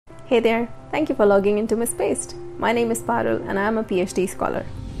Hey there, thank you for logging into Misspaced. My name is Parul and I am a PhD scholar.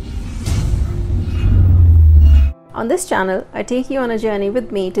 On this channel, I take you on a journey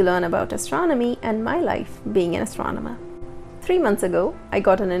with me to learn about astronomy and my life being an astronomer. 3 months ago, I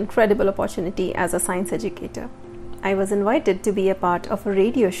got an incredible opportunity as a science educator. I was invited to be a part of a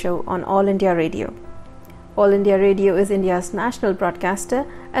radio show on All India Radio. All India Radio is India's national broadcaster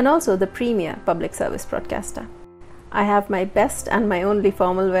and also the premier public service broadcaster. I have my best and my only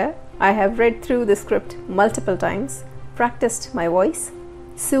formal wear. I have read through the script multiple times, practiced my voice,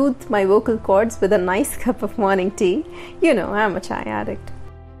 soothed my vocal cords with a nice cup of morning tea. You know, I'm a chai addict.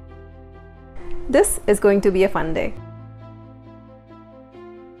 This is going to be a fun day.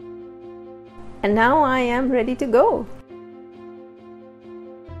 And now I am ready to go.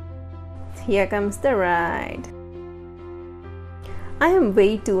 Here comes the ride. I am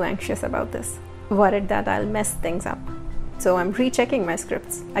way too anxious about this, worried that I'll mess things up. So I'm rechecking my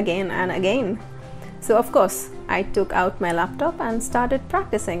scripts again and again. So of course, I took out my laptop and started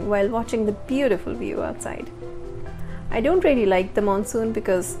practicing while watching the beautiful view outside. I don't really like the monsoon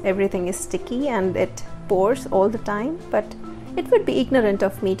because everything is sticky and it pours all the time, but it would be ignorant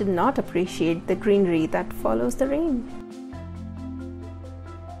of me to not appreciate the greenery that follows the rain.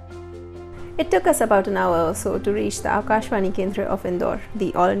 It took us about an hour or so to reach the Akashwani Station of Indore,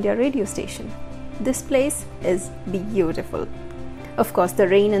 the All India radio station. This place is beautiful. Of course, the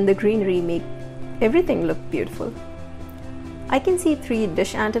rain and the greenery make everything look beautiful. I can see 3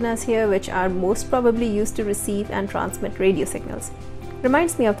 dish antennas here which are most probably used to receive and transmit radio signals.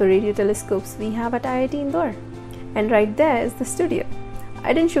 Reminds me of the radio telescopes we have at IIT Indore. And right there is the studio.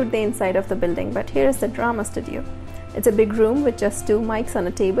 I didn't shoot the inside of the building, but here is the drama studio. It's a big room with just 2 mics on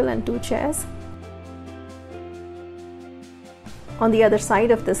a table and 2 chairs. On the other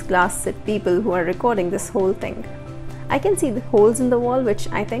side of this glass sit people who are recording this whole thing. I can see the holes in the wall which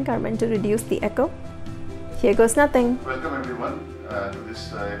I think are meant to reduce the echo. Here goes nothing. Welcome everyone to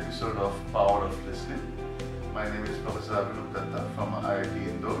this episode of Power of Listening. My name is Professor Datta from IIT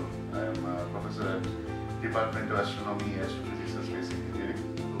Indore. I am a professor at Department of Astronomy, Astrophysics and Space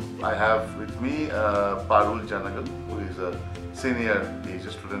Engineering. I have with me Parul Janagal, who is a senior PhD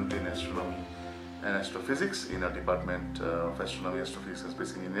student in astronomy and astrophysics in our Department of Astronomy, Astrophysics and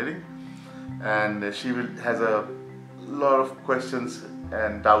Space Engineering. And she has a lot of questions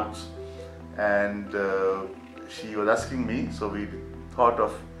and doubts, and she was asking me, so we thought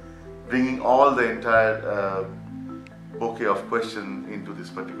of bringing all the entire bouquet of questions into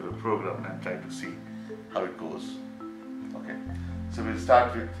this particular program and try to see how it goes. Okay, so we'll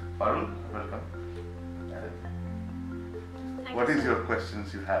start with Parul. Welcome. What is your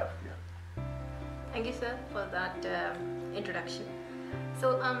questions you have here? Thank you, sir, for that introduction.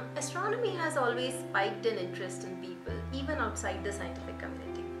 So, astronomy has always spiked an interest in people, even outside the scientific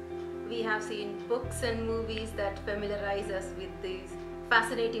community. We have seen books and movies that familiarize us with these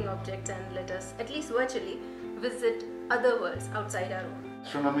fascinating objects and let us, at least virtually, visit other worlds outside our own.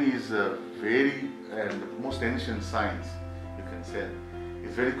 Astronomy is a very and most ancient science, you can say.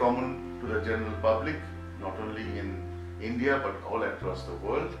 It's very common to the general public, not only in India but all across the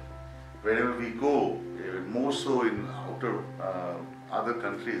world. Wherever we go, more so in other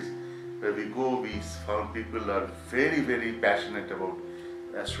countries, where we go, we found people are very, very passionate about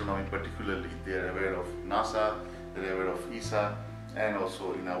astronomy particularly. They are aware of NASA, they are aware of ESA, and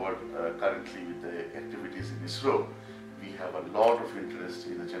also in our currently with the activities in ISRO, we have a lot of interest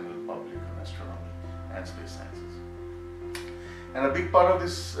in the general public on astronomy and space sciences. And a big part of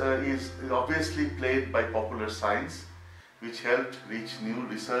this is obviously played by popular science, which helped reach new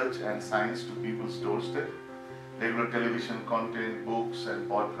research and science to people's doorstep. Regular television content, books and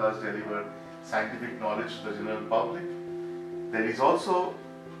podcasts deliver scientific knowledge to the general public. There is also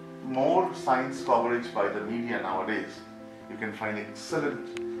more science coverage by the media nowadays. You can find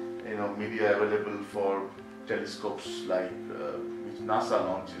excellent media available for telescopes like which NASA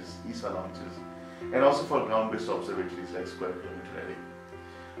launches, ESA launches, and also for ground-based observatories like Square Kilometre Array.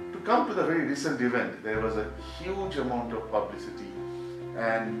 To come to the very recent event, there was a huge amount of publicity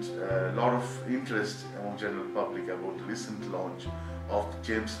and a lot of interest among general public about the recent launch of the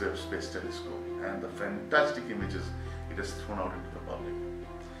James Webb Space Telescope and the fantastic images it has thrown out into the public.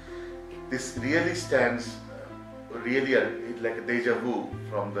 This really stands like a deja vu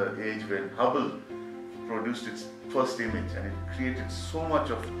from the age when Hubble produced its first image, and it created so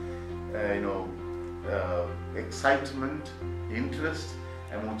much of excitement, interest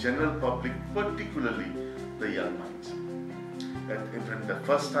among general public, particularly the young minds. That even the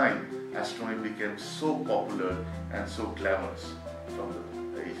first time astronomy became so popular and so glamorous from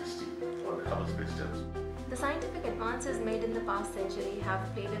the HST or the Hubble Space Telescope. The scientific advances made in the past century have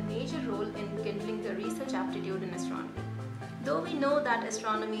played a major role in kindling the research aptitude in astronomy. Though we know that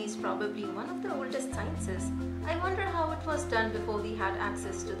astronomy is probably one of the oldest sciences, I wonder how it was done before we had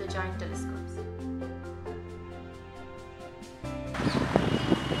access to the giant telescopes.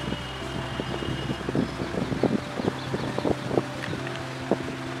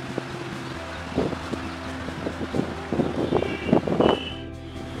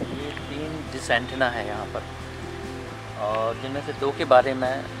 Antenna है यहाँ पर, और जिनमें से 2 के बारे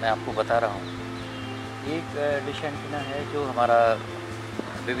में मैं आपको बता रहा हूँ। एक डिश एंटीना है जो हमारा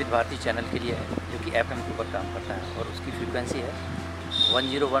विविध भारती चैनल के लिए है, जो कि FM के ऊपर काम करता है, और उसकी फ्रीक्वेंसी है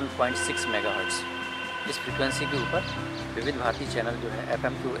 101.6 मेगाहर्ट्ज़। इस फ्रीक्वेंसी के ऊपर विविध भारती चैनल जो है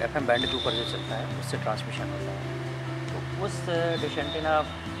FM बैंड के ऊपर जो चलता है, उससे ट्रांसमिशन होता है। तो उस डिश एंटीना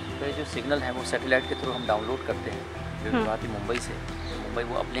पे जो सिग्नल है वो सैटेलाइट के थ्रू हम डाउनलोड करते हैं विविध भारती मुंबई से। मुंबई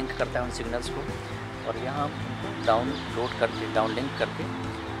वो अपलिंक करता है उन सिग्नल्स को, और यहाँ हम डाउनलिंक करके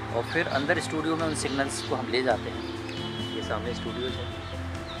और फिर अंदर स्टूडियो में उन सिग्नल्स को हम ले जाते हैं। ये सामने स्टूडियोज है,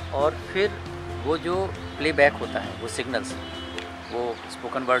 और फिर वो जो प्लेबैक होता है वो सिग्नल्स, वो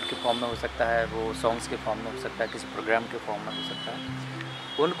स्पोकन वर्ड के फॉर्म में हो सकता है, वो सॉन्ग्स के फॉर्म में हो सकता है, किसी प्रोग्राम के फॉर्म में हो सकता है,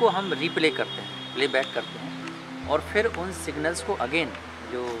 उनको हम रीप्ले करते हैं, प्लेबैक करते हैं, और फिर उन सिग्नल्स को अगेन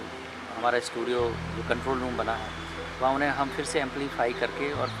जो हमारा स्टूडियो जो कंट्रोल रूम बना है वहाँ उन्हें हम फिर से एम्पलीफाई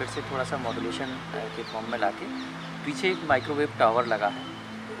करके और फिर से थोड़ा सा मॉड्यूलेशन के फॉर्म में लाके, पीछे एक माइक्रोवेव टावर लगा है,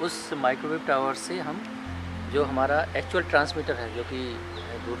 उस माइक्रोवेव टावर से हम जो हमारा एक्चुअल ट्रांसमीटर है, जो कि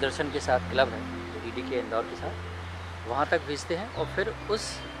दूरदर्शन के साथ क्लब है DD के इंदौर के साथ, वहाँ तक भेजते हैं, और फिर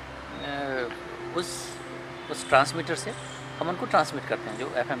उस ट्रांसमीटर से हम उनको ट्रांसमिट करते हैं जो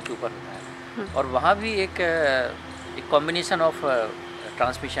FM के ऊपर होता है। और वहाँ भी एक कॉम्बिनेशन ऑफ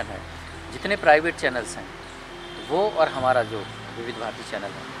ट्रांसमिशन है, जितने प्राइवेट चैनल्स हैं वो और हमारा जो विविध भारती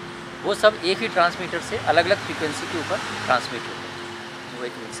चैनल है, वो सब एक ही ट्रांसमीटर से अलग अलग फ्रीक्वेंसी के ऊपर ट्रांसमिट होते हैं। वो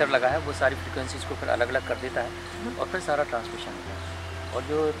एक मिक्सर लगा है, वो सारी फ्रीक्वेंसीज़ को फिर अलग अलग कर देता है, और फिर सारा ट्रांसमिशन होता है। और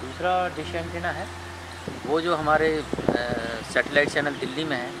जो दूसरा डिश एंटीना है, वो जो हमारे सैटेलाइट चैनल दिल्ली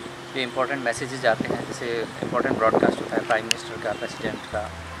में है, जो इम्पोर्टेंट मैसेजेस आते हैं, जैसे इम्पोर्टेंट ब्रॉडकास्ट होता है प्राइम मिनिस्टर का, प्रेसिडेंट का,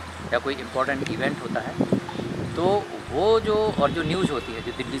 या कोई इम्पोर्टेंट इवेंट होता है, तो वो जो और जो न्यूज़ होती है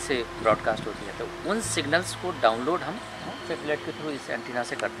जो दिल्ली से ब्रॉडकास्ट होती है, तो उन सिग्नल्स को डाउनलोड हम सैटेलाइट के थ्रू इस एंटीना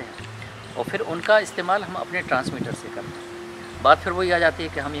से करते हैं, और फिर उनका इस्तेमाल हम अपने ट्रांसमीटर से करते हैं। बात फिर वही आ जाती है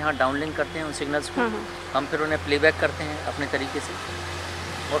कि हम यहाँ डाउनलिंक करते हैं उन सिग्नल्स को, हम फिर उन्हें प्लेबैक करते हैं अपने तरीके से,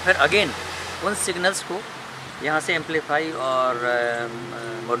 और फिर अगेन उन सिग्नल्स को यहाँ से एम्पलीफाई और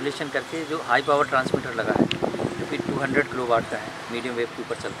मॉड्यूलेशन करके जो हाई पावर ट्रांसमीटर लगा है, जो कि 200 किलोवाट का है, मीडियम वेव के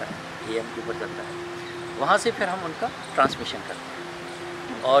ऊपर चलता है, AM के ऊपर चलता है, वहाँ से फिर हम उनका ट्रांसमिशन करते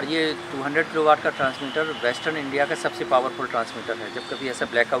हैं। और ये 200 किलोवाट का ट्रांसमीटर वेस्टर्न इंडिया का सबसे पावरफुल ट्रांसमीटर है। जब कभी ऐसा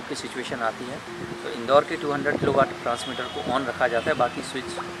ब्लैकआउट की सिचुएशन आती है तो इंदौर के 200 किलोवाट ट्रांसमीटर को ऑन रखा जाता है, बाकी स्विच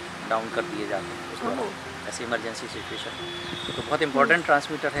डाउन कर दिए जाते हैं उस दौरान, ऐसी इमरजेंसी सिचुएशन। तो बहुत इंपॉर्टेंट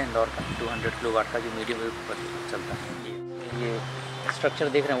ट्रांसमीटर है इंदौर का 200 किलोवाट का, जो मीडियम वेव पर चलता है। ये स्ट्रक्चर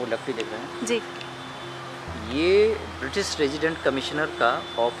देख रहे हैं, वो लकड़ी देख रहे हैं जी, ये ब्रिटिश रेजिडेंट कमिश्नर का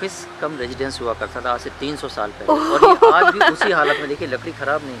ऑफिस कम रेजिडेंस हुआ करता था आज से 300 साल पहले, और ये आज भी उसी हालत में, देखिए लकड़ी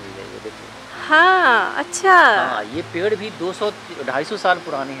ख़राब नहीं हुई है, ये देखिए। हाँ, अच्छा। हाँ, ये पेड़ भी 200-250 साल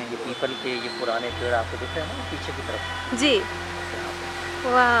पुराने हैं, ये पीपल के ये पुराने पेड़ आपको दिख रहे हैं ना पीछे की तरफ जी।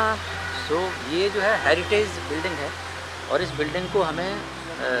 वाह। सो ये जो है हेरिटेज बिल्डिंग है, और इस बिल्डिंग को हमें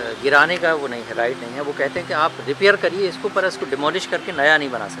गिराने का वो नहीं है, राइट नहीं है। वो कहते हैं कि आप रिपेयर करिए इसको, पर इसको डिमोलिश करके नया नहीं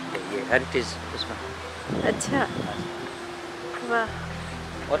बना सकते, ये हेरिटेज उसमें। अच्छा,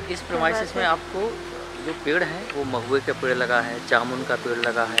 वाह। और इस प्रेमाइसिस में आपको जो पेड़ हैं वो महुए का पेड़ लगा है, जामुन का पेड़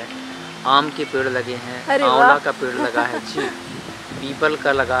लगा है, आम के पेड़ लगे हैं, आंवला का पेड़ लगा है जी, पीपल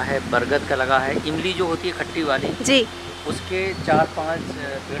का लगा है, बरगद का लगा है, इमली जो होती है खट्टी वाली जी, उसके 4-5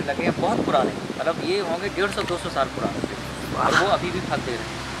 पेड़ लगे हैं, बहुत पुराने, मतलब ये होंगे 150-200 साल पुराने पेड़, और वो अभी भी फल दे रहे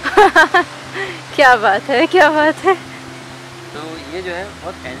हैं। क्या बात है, क्या बात है। तो ये जो है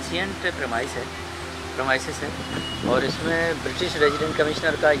बहुत एंशियंट प्रेमाइसिस है, और इसमें ब्रिटिश रेजिडेंट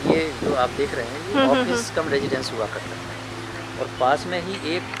कमिश्नर का ये जो आप देख रहे हैं ये ऑफिस कम रेजिडेंस हुआ करता है। और पास में ही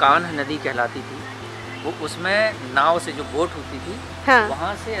एक कान्ह नदी कहलाती थी, वो उसमें नाव से जो बोट होती थी, हाँ।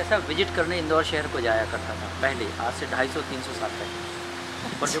 वहाँ से ऐसा विजिट करने इंदौर शहर को जाया करता था पहले, आज से 250-300 साल पहले।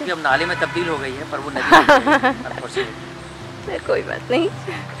 और जो कि अब नाले में तब्दील हो गई है, पर वो नदी कोई बात नहीं,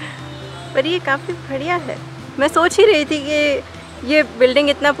 पर ये काफ़ी बढ़िया है। मैं सोच ही रही थी कि ये बिल्डिंग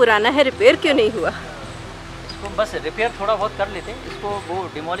इतना पुराना है, रिपेयर क्यों नहीं हुआ। इसको बस रिपेयर थोड़ा बहुत कर लेते, इसको वो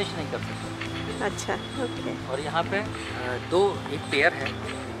डिमोलिश नहीं कर सकते। अच्छा, ओके। और यहाँ पे एक पेयर है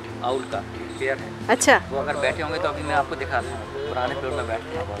आउल का, पेड़ है। अच्छा, वो अगर बैठे होंगे तो अभी मैं आपको दिखाता हूँ, पुराने पेड़ में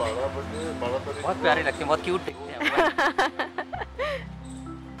बैठते हैं, बहुत प्यारे लगते हैं, बहुत क्यूट दिखते हैं।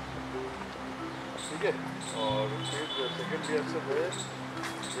 ठीक है, और फिर सेकंड ईयर से है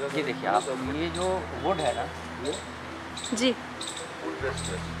ये देखिए आप, ये जो वुड है ना, जी,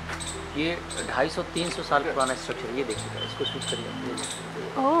 ये 250-300 साल पुराना स्ट्रक्चर है। ये देखिए, इसको शूट करिए,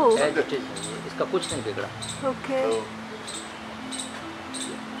 ओह, एज इट इज, इसका कुछ नहीं बिगड़ा। ओके,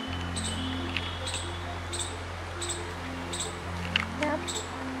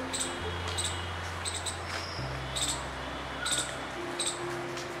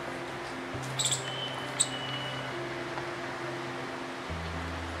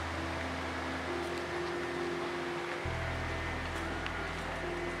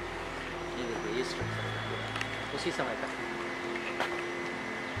 ये स्ट्रक्चर उसी समय का।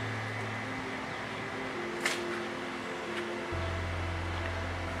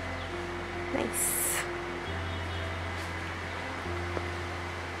 नाइस।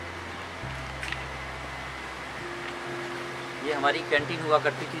 ये हमारी कैंटीन हुआ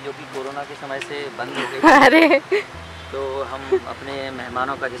करती थी, जो कि कोरोना के समय से बंद हो गई। अरे, तो हम अपने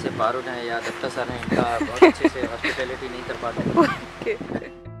मेहमानों का, जैसे पारुल हैं या दत्ता सर हैं, इनका बहुत अच्छे से हॉस्पिटैलिटी नहीं कर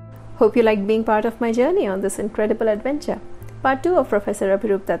पाते। Hope you liked being part of my journey on this incredible adventure. Part 2 of Professor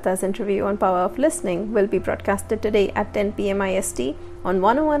Abhirup Datta's interview on Power of Listening will be broadcasted today at 10 p.m. IST on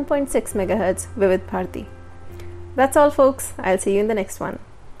 101.6 MHz Vivid Bharati. That's all, folks. I'll see you in the next one.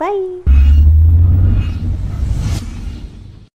 Bye.